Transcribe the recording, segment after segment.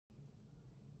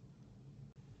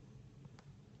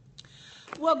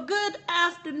Well, good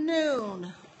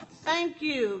afternoon. Thank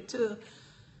you to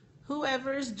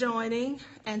whoever is joining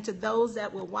and to those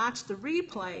that will watch the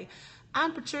replay.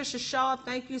 I'm Patricia Shaw.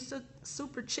 Thank you,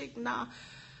 Super Chick. Now,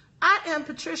 I am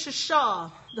Patricia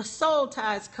Shaw, the Soul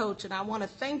Ties coach, and I want to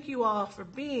thank you all for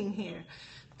being here.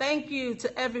 Thank you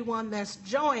to everyone that's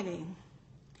joining.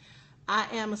 I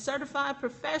am a certified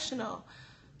professional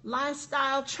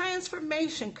lifestyle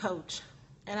transformation coach,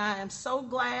 and I am so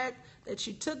glad that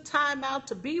you took time out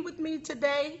to be with me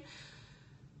today.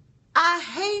 I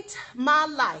hate my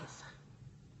life.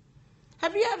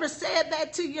 Have you ever said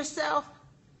that to yourself?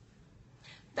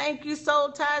 Thank you,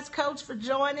 Soul Ties Coach, for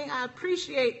joining. I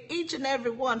appreciate each and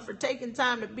every one for taking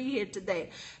time to be here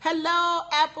today. Hello,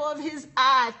 apple of his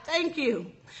eye. Thank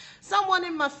you. Someone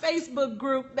in my Facebook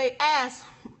group, they asked,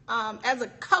 as a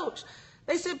coach,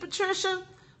 they said, Patricia,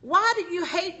 why do you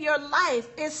hate your life?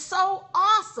 It's so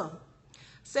awesome.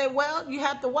 Say, well, you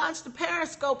have to watch the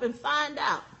Periscope and find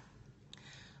out.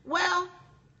 Well,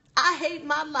 I hate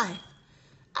my life.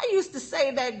 I used to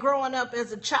say that growing up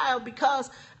as a child because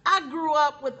I grew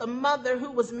up with a mother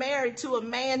who was married to a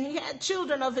man. He had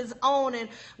children of his own, and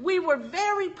we were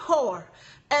very poor.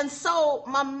 And so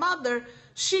my mother,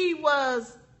 she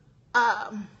was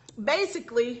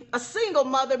basically a single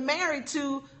mother married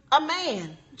to a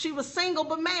man. She was single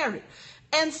but married.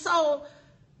 And so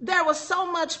there was so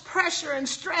much pressure and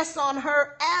stress on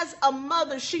her as a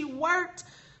mother. She worked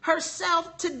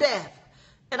herself to death.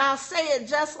 And I'll say it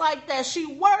just like that. She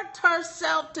worked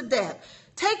herself to death,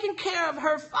 taking care of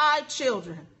her 5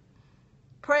 children.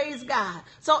 Praise God.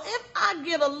 So if I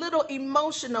get a little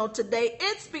emotional today,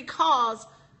 it's because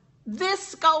this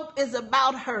scope is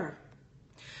about her.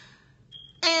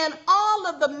 And all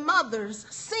of the mothers,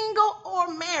 single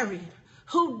or married,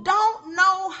 who don't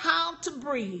know how to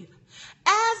breathe.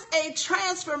 As a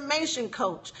transformation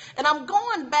coach, and I'm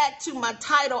going back to my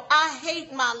title, I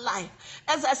hate my life.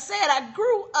 As I said, I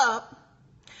grew up,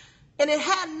 and it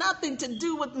had nothing to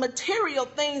do with material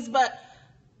things, but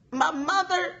my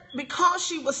mother, because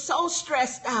she was so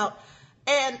stressed out,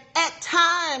 and at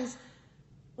times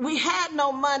we had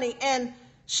no money, and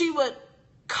she would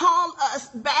call us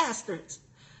bastards.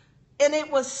 And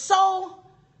it was so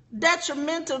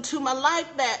detrimental to my life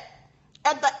that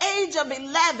at the age of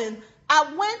 11,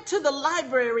 I went to the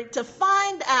library to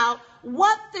find out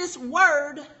what this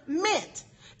word meant.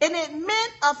 And it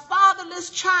meant a fatherless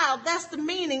child. That's the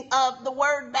meaning of the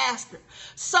word bastard.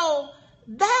 So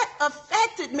that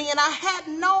affected me, and I had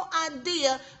no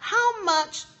idea how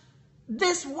much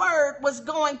this word was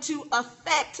going to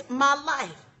affect my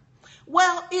life.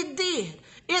 Well, it did.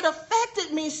 It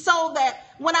affected me so that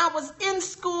when I was in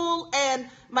school and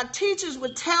my teachers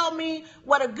would tell me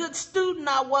what a good student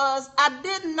I was, I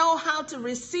didn't know how to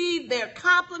receive their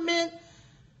compliment.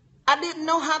 I didn't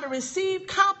know how to receive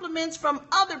compliments from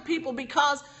other people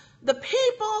because the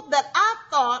people that I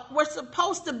thought were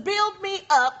supposed to build me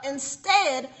up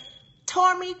instead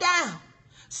tore me down.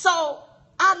 So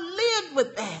I lived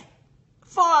with that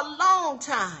for a long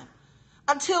time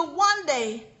until one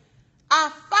day I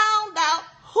found out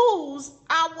whose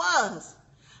I was.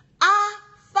 I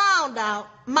found out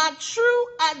my true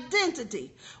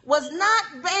identity was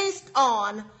not based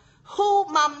on who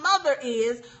my mother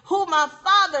is, who my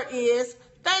father is.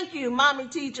 Thank you, mommy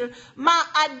teacher. My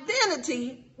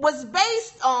identity was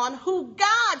based on who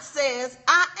God says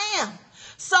I am.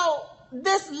 So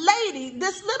this lady,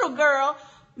 this little girl,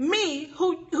 me,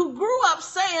 who grew up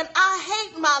saying I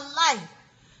hate my life,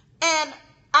 and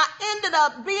I ended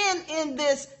up being in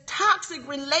this toxic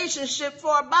relationship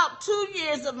for about 2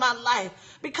 years of my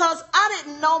life because I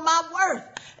didn't know my worth.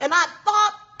 And I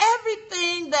thought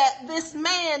everything that this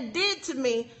man did to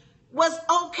me was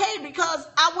okay because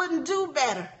I wouldn't do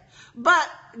better. But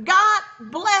God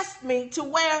blessed me to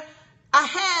where I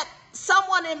had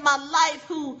someone in my life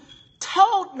who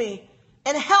told me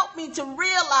and helped me to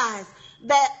realize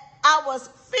that I was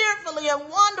fearfully and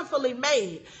wonderfully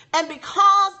made. And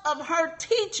because of her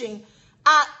teaching,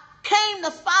 I came to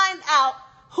find out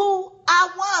who I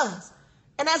was.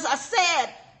 And as I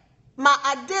said, my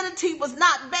identity was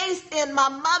not based in my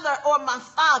mother or my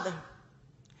father.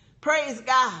 Praise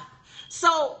God.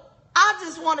 So I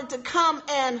just wanted to come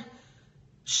and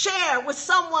share with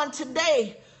someone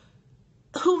today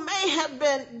who may have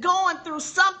been going through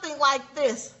something like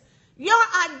this. Your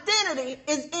identity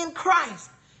is in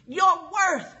Christ. Your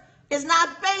worth is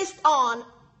not based on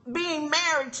being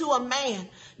married to a man.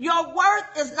 Your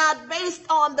worth is not based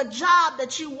on the job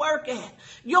that you work at.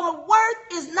 Your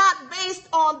worth is not based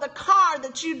on the car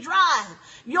that you drive.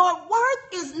 Your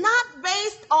worth is not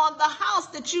based on the house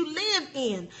that you live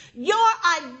in. Your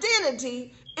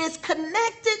identity is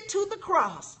connected to the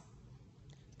cross.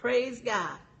 Praise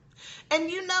God. And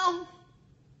you know,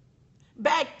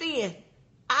 back then,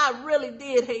 I really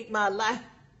did hate my life.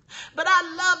 But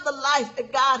I love the life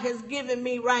that God has given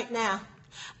me right now.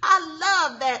 I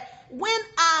love that when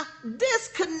I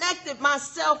disconnected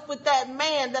myself with that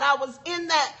man that I was in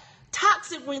that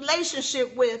toxic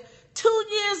relationship with, 2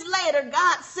 years later,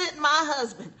 God sent my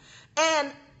husband.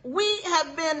 And we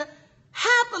have been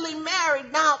happily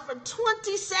married now for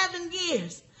 27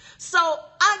 years. So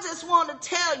I just want to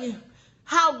tell you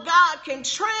how God can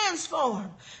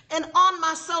transform. And on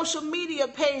my social media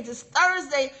pages,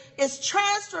 Thursday is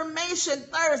Transformation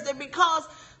Thursday, because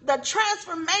the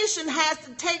transformation has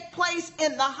to take place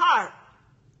in the heart.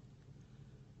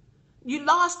 You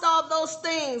lost all those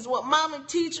things. Well, Mommy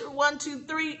Teacher 1, 2,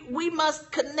 3, we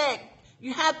must connect.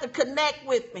 You have to connect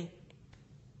with me.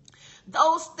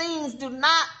 Those things do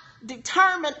not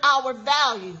determine our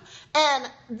value.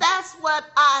 And that's what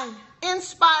I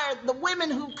inspired the women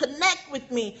who connect with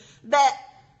me, that,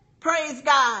 praise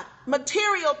God,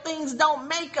 material things don't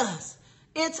make us.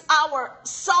 It's our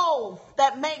soul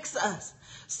that makes us.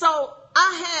 So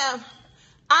I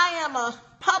am a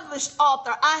published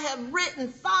author. I have written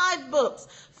 5 books.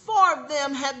 4 of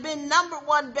them have been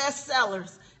 #1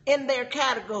 bestsellers in their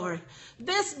category.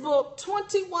 This book,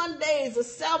 21 Days of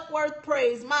Self-Worth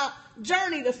Praise, My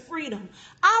Journey to Freedom.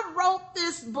 I wrote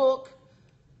this book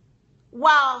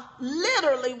while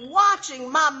literally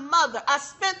watching my mother. I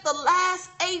spent the last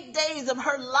 8 days of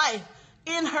her life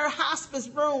in her hospice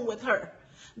room with her.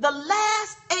 The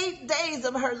last 8 days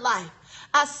of her life.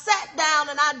 I sat down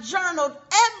and I journaled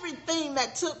everything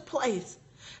that took place.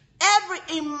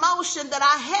 Every emotion that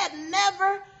I had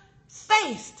never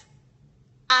faced.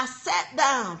 I sat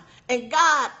down and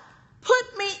God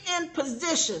put me in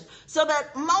position so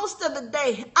that most of the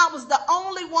day I was the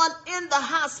only one in the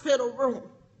hospital room.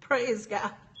 Praise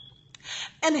God.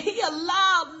 And He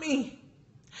allowed me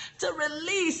to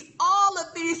release all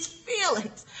of these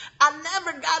feelings. I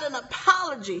never got an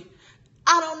apology.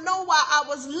 I don't know why I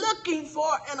was looking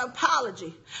for an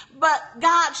apology, but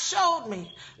God showed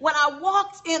me when I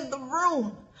walked in the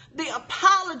room, the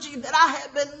apology that I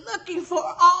had been looking for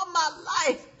all my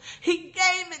life. He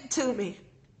gave it to me.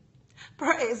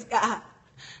 Praise God.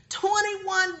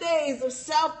 21 days of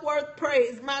self-worth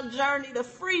praise, my journey to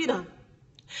freedom.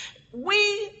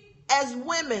 We as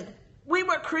women, we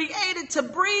were created to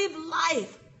breathe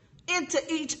life into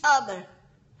each other.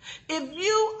 If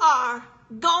you are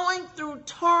going through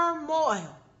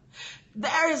turmoil,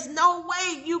 there is no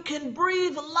way you can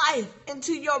breathe life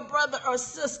into your brother or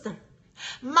sister.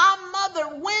 My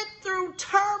mother went through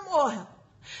turmoil.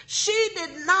 She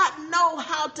did not know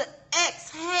how to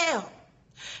exhale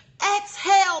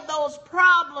those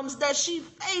problems that she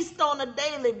faced on a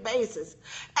daily basis.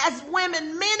 As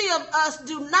women, many of us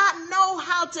do not know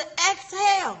how to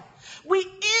exhale. We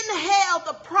inhale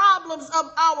the problems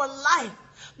of our life,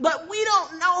 but we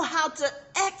don't know how to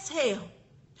exhale.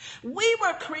 We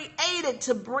were created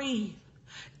to breathe.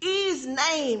 Eve's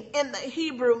name in the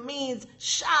Hebrew means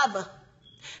Shaba.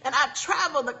 And I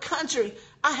travel the country.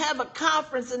 I have a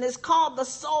conference and it's called The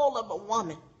Soul of a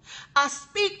Woman. I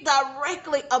speak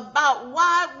directly about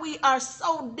why we are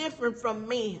so different from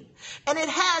men. And it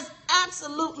has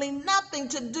absolutely nothing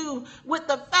to do with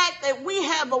the fact that we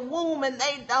have a womb and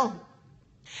they don't.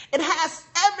 It has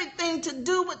everything to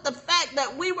do with the fact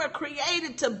that we were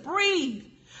created to breathe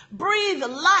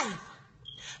life.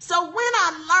 So when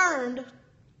I learned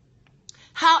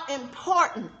how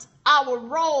important our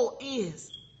role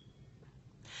is,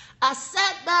 I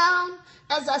sat down,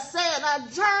 as I said, I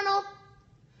journaled,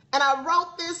 and I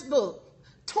wrote this book,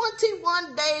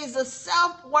 21 Days of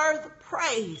Self-Worth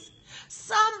Praise.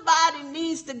 Somebody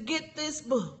needs to get this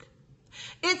book.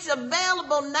 It's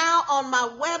available now on my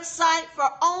website for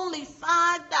only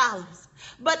 $5.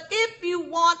 But if you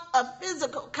want a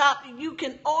physical copy, you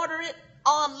can order it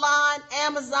online,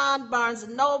 Amazon, Barnes &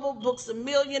 Noble, Books A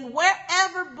Million,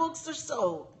 wherever books are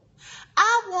sold.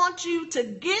 I want you to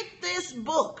get this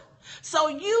book so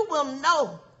you will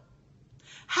know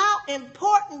how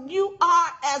important you are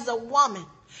as a woman.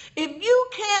 If you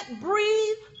can't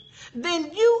breathe, then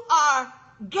you are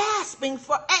gasping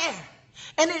for air.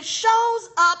 And it shows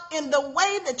up in the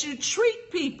way that you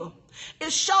treat people.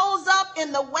 It shows up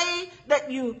in the way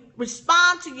that you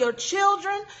respond to your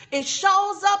children. It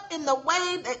shows up in the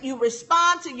way that you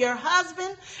respond to your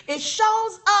husband. It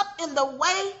shows up in the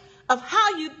way of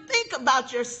how you think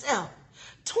about yourself.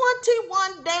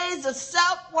 21 days of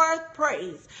self-worth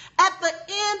praise. At the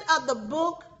end of the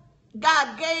book,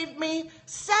 God gave me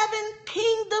 7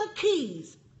 kingdom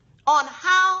keys on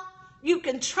how you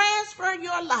can transfer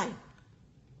your life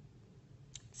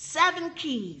 7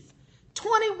 keys,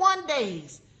 21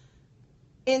 days.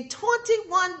 In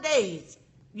 21 days,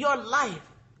 your life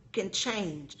can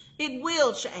change. It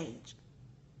will change.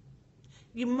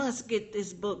 You must get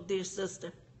this book, dear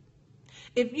sister.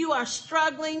 If you are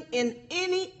struggling in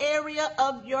any area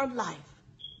of your life,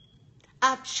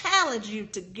 I challenge you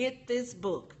to get this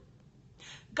book.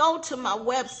 Go to my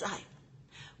website,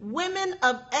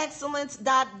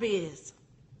 womenofexcellence.biz.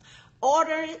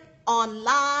 Order it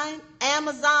online,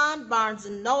 Amazon, Barnes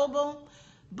 & Noble,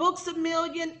 Books A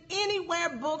Million, anywhere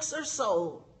books are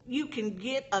sold. You can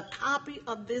get a copy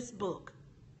of this book.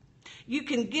 You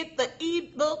can get the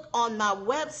ebook on my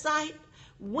website,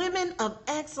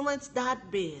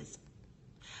 womenofexcellence.biz.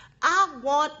 I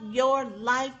want your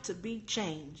life to be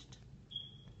changed.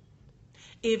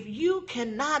 If you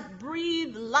cannot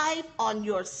breathe life on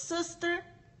your sister,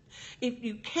 if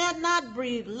you cannot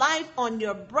breathe life on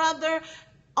your brother,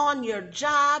 on your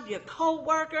job, your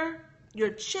co-worker, your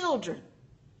children,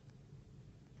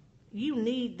 you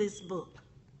need this book.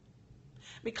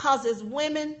 Because as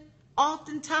women,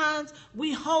 oftentimes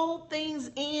we hold things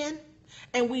in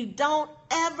and we don't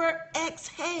ever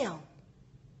exhale.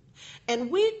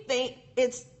 And we think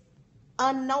it's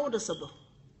unnoticeable.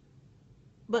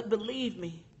 But believe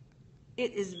me,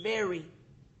 it is very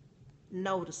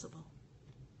noticeable.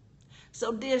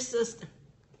 So, dear sister,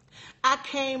 I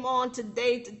came on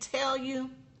today to tell you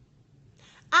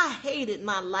I hated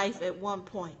my life at one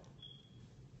point.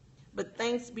 But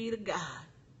thanks be to God,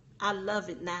 I love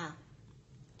it now.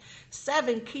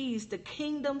 7 keys to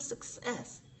kingdom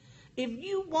success. If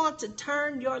you want to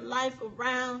turn your life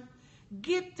around,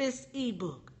 get this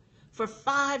ebook for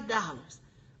 $5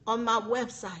 on my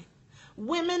website,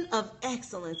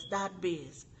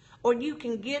 womenofexcellence.biz. Or you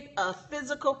can get a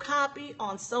physical copy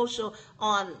on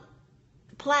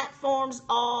platforms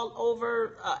all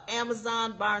over,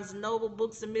 Amazon, Barnes & Noble,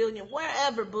 Books A Million,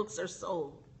 wherever books are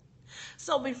sold.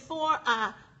 So before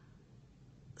I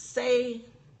say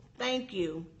thank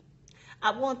you, I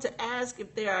want to ask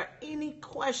if there are any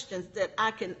questions that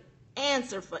I can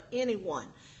answer for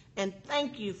anyone. And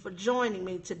thank you for joining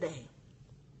me today.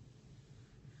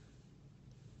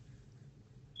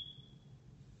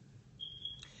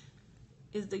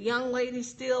 Is the young lady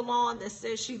still on that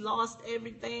says she lost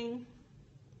everything?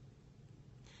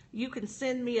 You can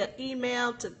send me an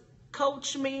email to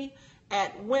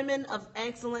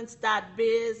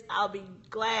coachme@womenofexcellence.biz. I'll be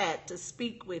glad to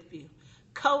speak with you.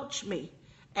 Coach me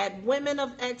at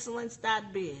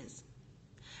womenofexcellence.biz.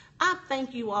 I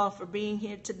thank you all for being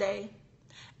here today.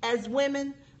 As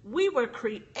women, we were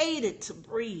created to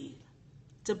breathe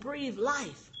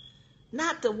life,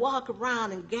 not to walk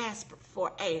around and gasp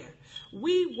for air.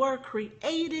 We were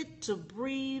created to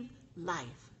breathe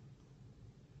life.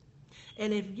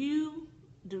 And if you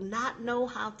do not know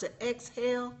how to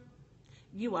exhale,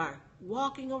 you are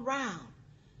walking around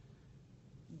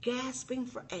gasping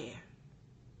for air.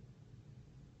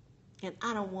 And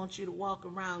I don't want you to walk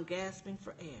around gasping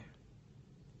for air.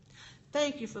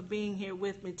 Thank you for being here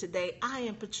with me today. I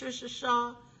am Patricia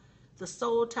Shaw, the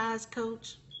Soul Ties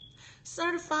Coach,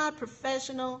 certified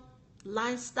professional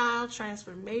lifestyle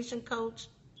transformation coach.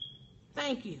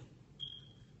 Thank you.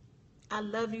 I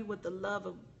love you with the love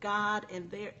of God, and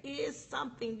there is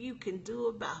something you can do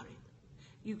about it.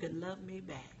 You can love me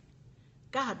back.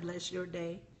 God bless your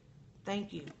day.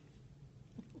 Thank you.